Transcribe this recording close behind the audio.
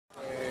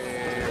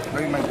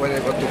Floyd Mayweather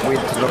got to quit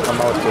to not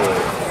come out to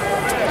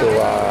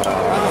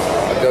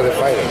the other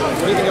fighter.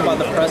 What do you think about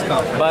the press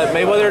conference? But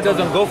Mayweather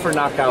doesn't go for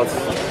knockouts.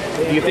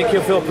 Do you think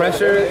he'll feel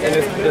pressure in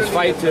this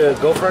fight to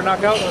go for a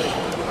knockout?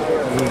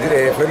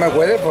 Floyd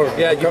Mayweather por...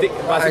 Yeah, you think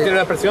va a sentir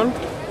la presión?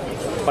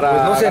 Pues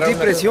no sentí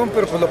presión,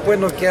 pero pues lo puede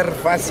noquear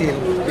fácil.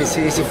 It's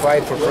easy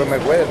fight for Floyd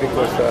Mayweather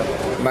because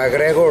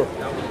Mcgregor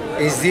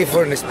is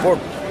different sport.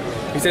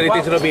 He said he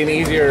thinks it'll be an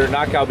easier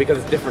knockout because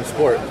it's a different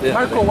sport. Yeah.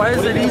 Marco, why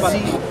is it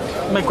easy?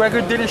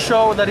 McGregor didn't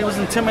show that he was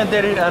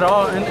intimidated at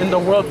all in the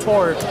world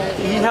tour.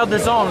 He held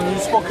his own. He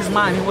spoke his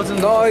mind. He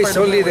wasn't. No, it's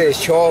only the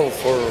show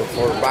for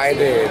buy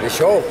the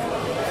show,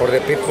 for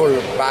the people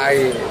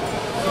buy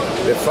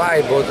the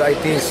fight. But I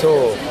think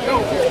so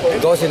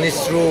doesn't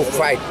is true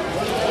fight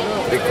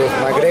because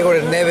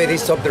McGregor never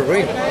is up the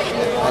ring.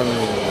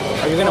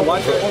 Are you gonna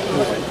watch it?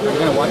 Are you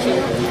gonna watch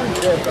it?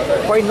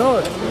 Why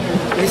not?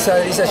 It's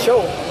a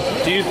show.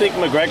 Do you think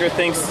McGregor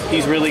thinks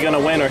he's really going to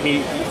win, or do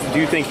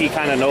you think he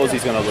kind of knows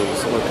he's going to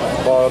lose?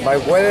 Well,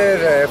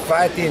 Mayweather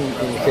fight in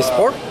his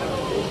sport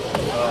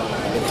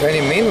in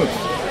 20 minutes,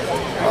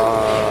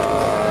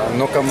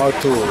 no come out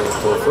to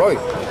Floyd.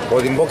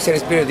 But in boxing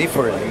it's very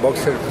different. In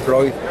boxing,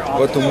 Floyd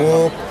got to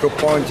move, throw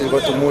punches,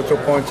 got to move, throw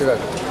punches.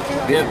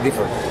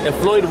 Different. If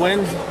Floyd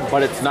wins,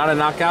 but it's not a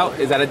knockout,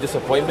 is that a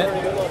disappointment?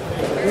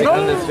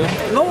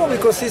 No,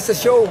 because it's a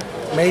show.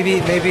 Maybe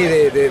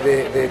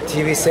the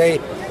TV say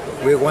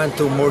we want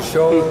to more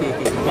show.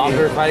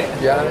 Longer fight?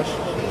 Yeah.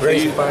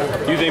 Race fight.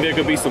 Do you think there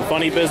could be some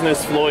funny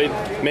business, Floyd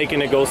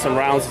making it go some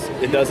rounds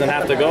it doesn't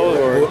have to go?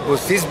 Or? Well,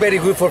 this is very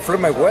good for Floyd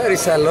Mayweather.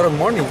 It's a lot of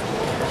money.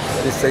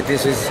 This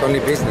is only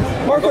business.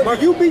 Marco,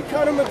 if you beat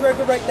Conor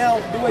McGregor right now,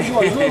 the way you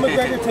are, you and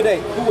McGregor today,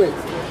 who wins?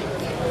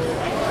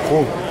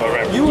 Who?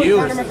 You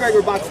and Conor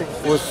McGregor boxing.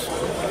 Was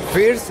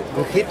first,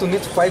 he to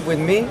need to fight with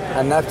me,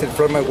 and after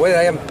Floyd Mayweather,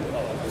 I am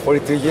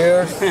 42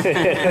 years,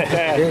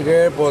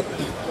 but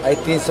I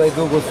think so I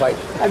do good fight.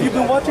 Have you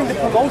been watching the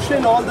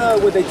promotion, all the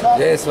where they talk?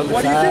 Yes, all the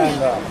what time. What do you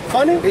think?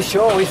 Funny? This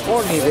show is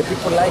funny. The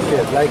people like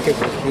it.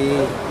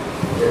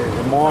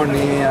 The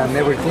money and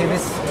everything.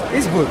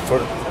 It's good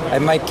for.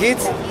 And my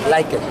kids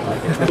like it.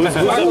 Who's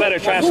the better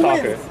trash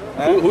talker?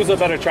 Who's the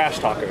better trash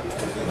talker?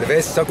 The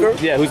best talker?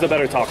 Yeah, who's the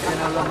better talker?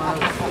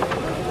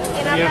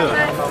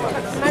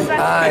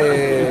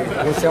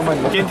 ¿Cómo se llama?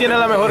 ¿Quién tiene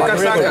la mejor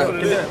casaca?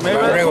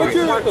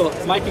 Marco,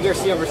 Mikey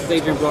Garcia versus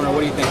Adrian Broner.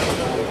 What do you think?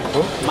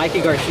 Who?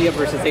 Mikey Garcia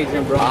versus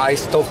Adrian Broner.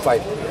 It's tough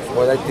fight.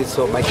 But I think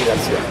so, Mikey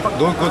Garcia.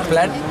 Do a good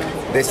plan.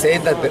 They say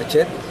that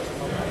Berchet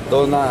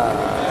don't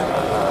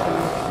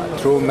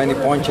throw many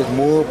punches,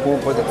 move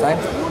for the time.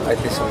 I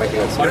think so, Mikey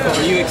Garcia. Marco,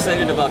 are you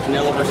excited about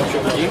Canelo versus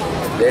Triple G?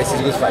 Yes,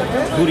 it's a good fight.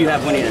 Who do you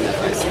have winning in that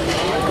fight?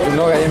 You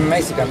know, I'm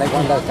Mexican. I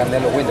want that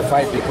Canelo win the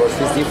fight because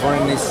he's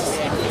different, he's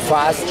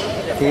fast.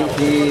 He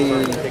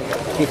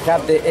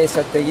have the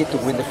strategy to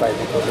win the fight.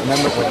 Because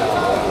remember when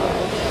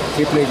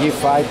Triple G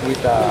fight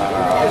with the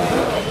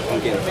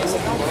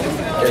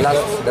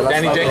last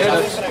Danny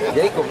Jacobs?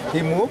 Jacob,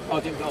 he moved. Oh,